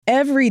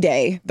Every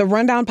day, the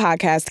Rundown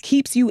podcast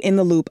keeps you in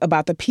the loop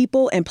about the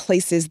people and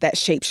places that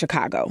shape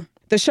Chicago.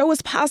 The show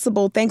is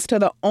possible thanks to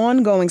the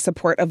ongoing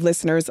support of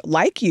listeners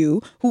like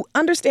you who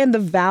understand the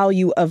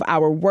value of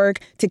our work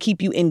to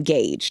keep you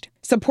engaged.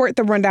 Support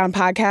the Rundown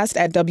podcast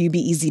at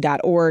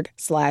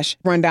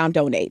wbez.org/rundown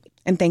donate.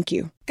 And thank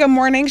you. Good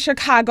morning,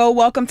 Chicago.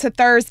 Welcome to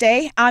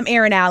Thursday. I'm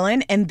Erin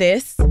Allen, and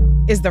this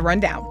is The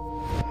Rundown.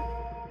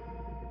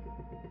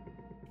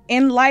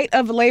 In light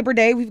of Labor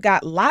Day, we've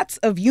got lots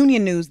of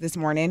union news this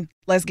morning.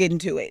 Let's get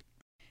into it.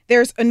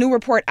 There's a new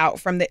report out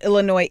from the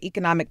Illinois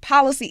Economic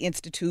Policy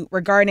Institute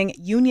regarding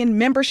union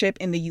membership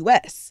in the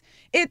U.S.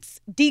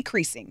 It's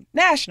decreasing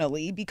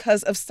nationally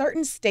because of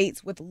certain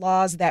states with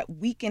laws that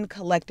weaken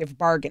collective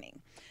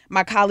bargaining.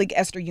 My colleague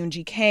Esther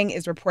Yoonji Kang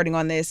is reporting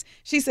on this.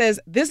 She says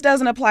this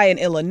doesn't apply in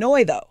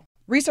Illinois, though.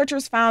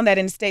 Researchers found that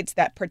in states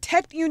that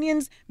protect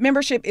unions,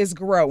 membership is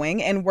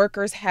growing and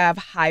workers have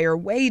higher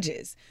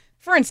wages.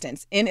 For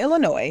instance, in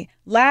Illinois,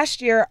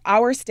 last year,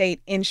 our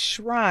state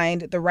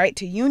enshrined the right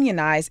to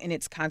unionize in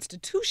its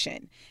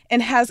constitution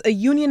and has a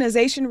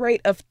unionization rate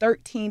of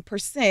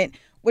 13%,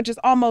 which is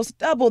almost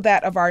double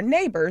that of our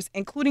neighbors,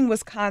 including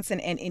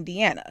Wisconsin and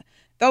Indiana.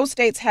 Those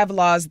states have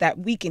laws that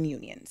weaken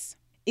unions.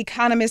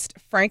 Economist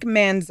Frank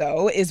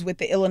Manzo is with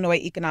the Illinois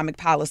Economic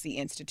Policy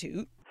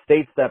Institute.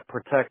 States that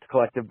protect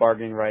collective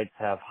bargaining rights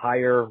have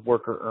higher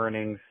worker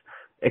earnings,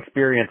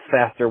 experience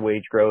faster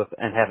wage growth,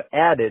 and have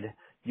added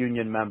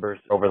union members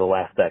over the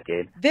last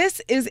decade.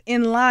 This is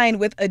in line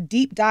with a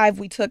deep dive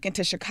we took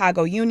into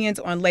Chicago unions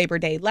on Labor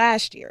Day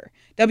last year.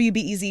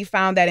 WBEZ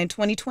found that in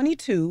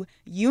 2022,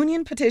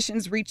 union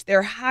petitions reached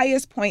their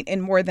highest point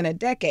in more than a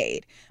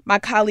decade. My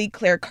colleague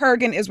Claire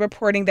Kurgan is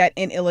reporting that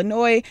in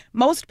Illinois,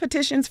 most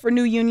petitions for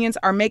new unions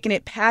are making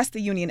it past the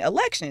union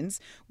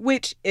elections,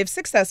 which, if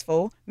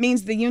successful,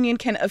 means the union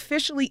can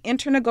officially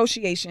enter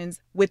negotiations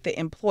with the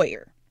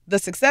employer. The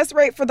success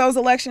rate for those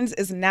elections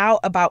is now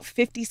about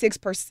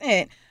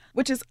 56%,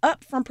 which is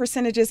up from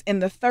percentages in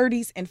the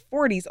 30s and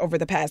 40s over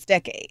the past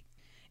decade.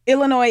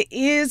 Illinois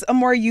is a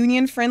more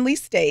union-friendly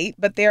state,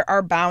 but there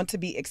are bound to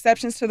be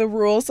exceptions to the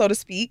rule, so to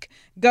speak.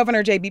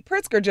 Governor J.B.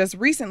 Pritzker just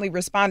recently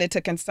responded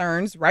to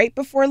concerns right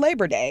before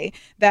Labor Day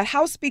that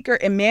House Speaker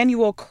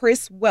Emanuel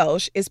Chris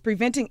Welsh is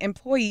preventing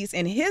employees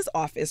in his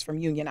office from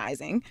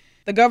unionizing.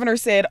 The governor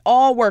said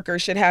all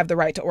workers should have the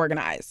right to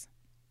organize.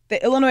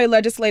 The Illinois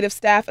Legislative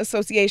Staff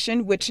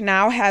Association, which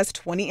now has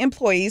 20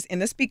 employees in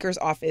the Speaker's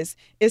office,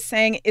 is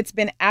saying it's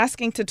been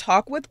asking to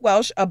talk with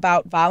Welsh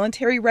about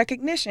voluntary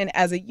recognition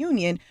as a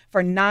union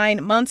for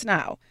 9 months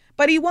now,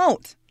 but he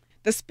won't.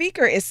 The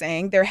Speaker is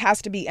saying there has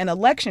to be an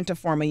election to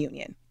form a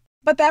union.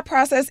 But that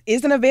process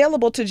isn't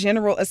available to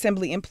General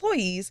Assembly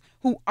employees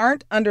who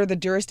aren't under the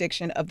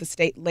jurisdiction of the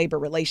State Labor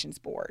Relations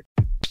Board.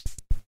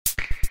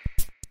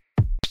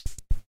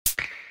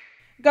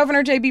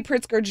 Governor J.B.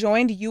 Pritzker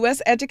joined U.S.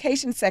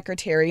 Education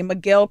Secretary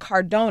Miguel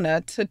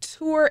Cardona to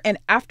tour an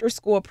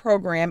after-school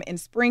program in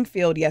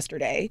Springfield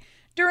yesterday.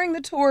 During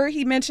the tour,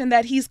 he mentioned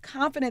that he's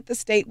confident the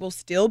state will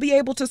still be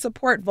able to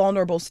support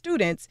vulnerable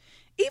students,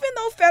 even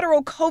though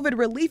federal COVID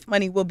relief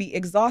money will be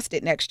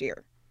exhausted next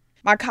year.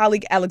 My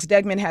colleague Alex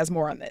Degman has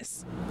more on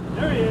this.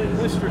 There he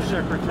is, Mr.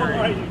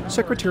 Secretary.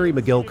 Secretary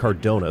Miguel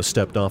Cardona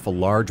stepped off a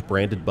large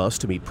branded bus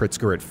to meet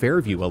Pritzker at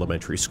Fairview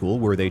Elementary School,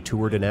 where they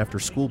toured an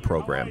after-school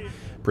program.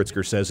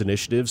 Pritzker says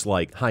initiatives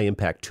like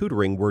high-impact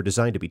tutoring were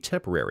designed to be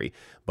temporary,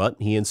 but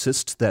he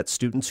insists that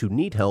students who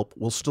need help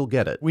will still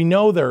get it. We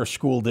know there are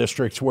school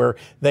districts where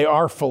they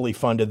are fully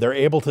funded. They're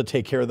able to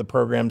take care of the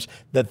programs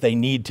that they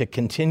need to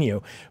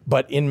continue.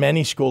 But in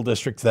many school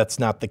districts, that's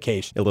not the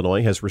case.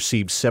 Illinois has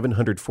received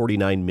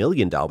 $749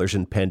 million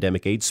in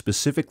pandemic aid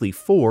specifically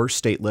for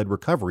state-led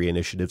recovery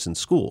initiatives in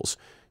schools.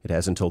 It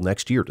has until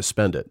next year to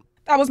spend it.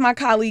 That was my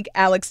colleague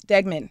Alex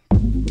Degman.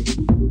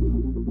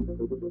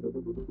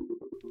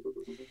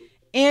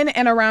 In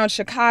and around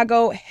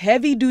Chicago,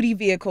 heavy-duty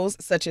vehicles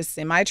such as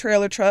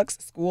semi-trailer trucks,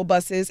 school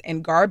buses,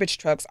 and garbage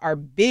trucks are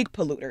big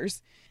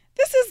polluters.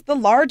 This is the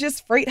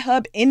largest freight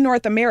hub in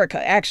North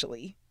America,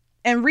 actually.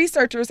 And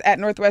researchers at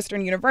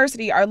Northwestern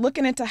University are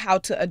looking into how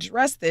to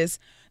address this.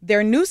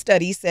 Their new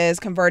study says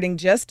converting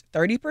just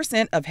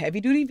 30% of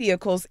heavy-duty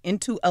vehicles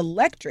into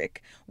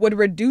electric would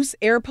reduce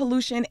air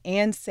pollution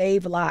and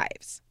save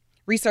lives.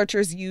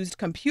 Researchers used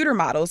computer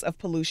models of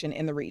pollution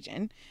in the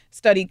region.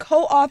 Study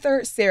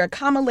co-author Sarah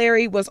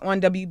Camilleri was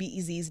on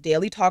WBEZ's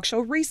daily talk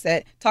show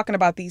Reset talking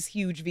about these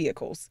huge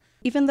vehicles.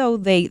 Even though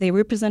they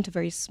represent a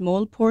very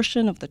small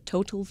portion of the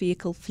total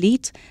vehicle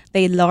fleet,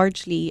 they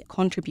largely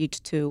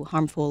contribute to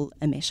harmful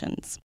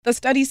emissions. The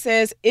study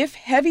says if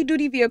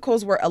heavy-duty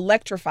vehicles were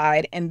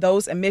electrified and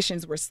those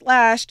emissions were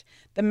slashed,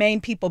 the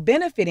main people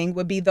benefiting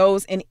would be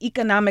those in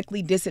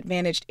economically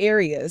disadvantaged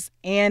areas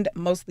and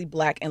mostly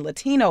Black and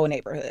Latino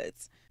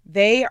neighborhoods.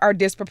 They are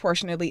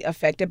disproportionately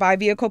affected by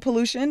vehicle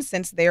pollution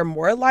since they're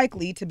more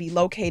likely to be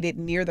located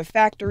near the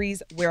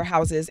factories,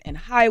 warehouses, and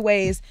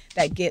highways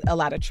that get a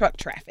lot of truck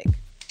traffic.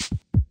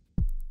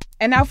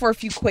 And now for a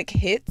few quick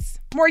hits.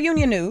 More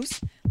union news.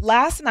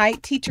 Last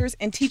night, teachers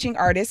and teaching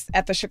artists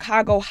at the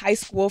Chicago High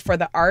School for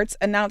the Arts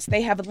announced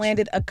they have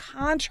landed a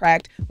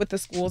contract with the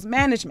school's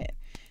management.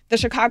 The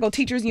Chicago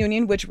Teachers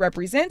Union, which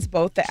represents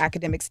both the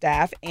academic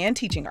staff and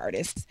teaching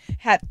artists,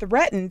 had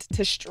threatened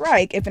to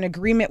strike if an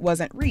agreement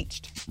wasn't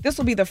reached. This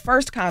will be the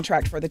first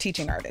contract for the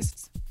teaching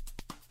artists.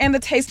 And the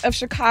Taste of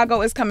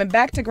Chicago is coming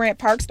back to Grant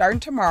Park starting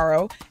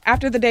tomorrow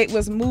after the date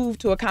was moved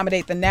to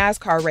accommodate the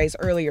NASCAR race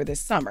earlier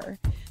this summer.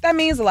 That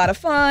means a lot of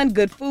fun,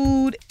 good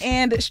food,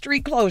 and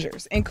street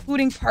closures,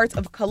 including parts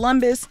of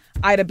Columbus,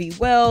 Ida B.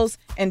 Wells,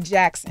 and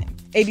Jackson.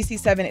 ABC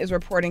 7 is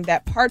reporting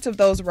that parts of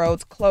those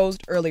roads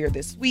closed earlier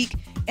this week,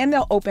 and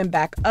they'll open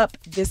back up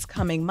this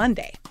coming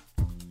Monday.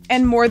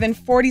 And more than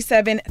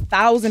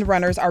 47,000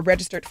 runners are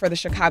registered for the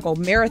Chicago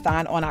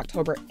Marathon on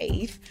October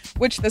 8th,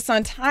 which the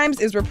Sun-Times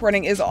is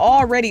reporting is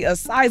already a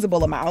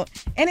sizable amount,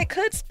 and it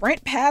could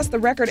sprint past the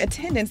record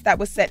attendance that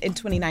was set in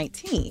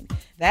 2019.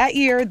 That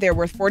year, there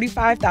were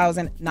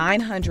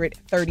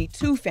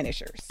 45,932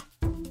 finishers.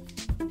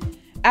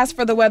 As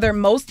for the weather,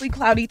 mostly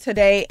cloudy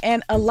today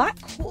and a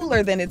lot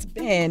cooler than it's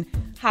been,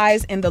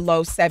 highs in the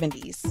low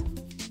 70s.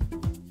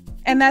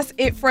 And that's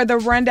it for the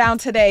rundown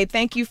today.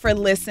 Thank you for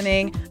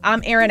listening.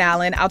 I'm Erin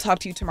Allen. I'll talk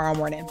to you tomorrow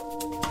morning.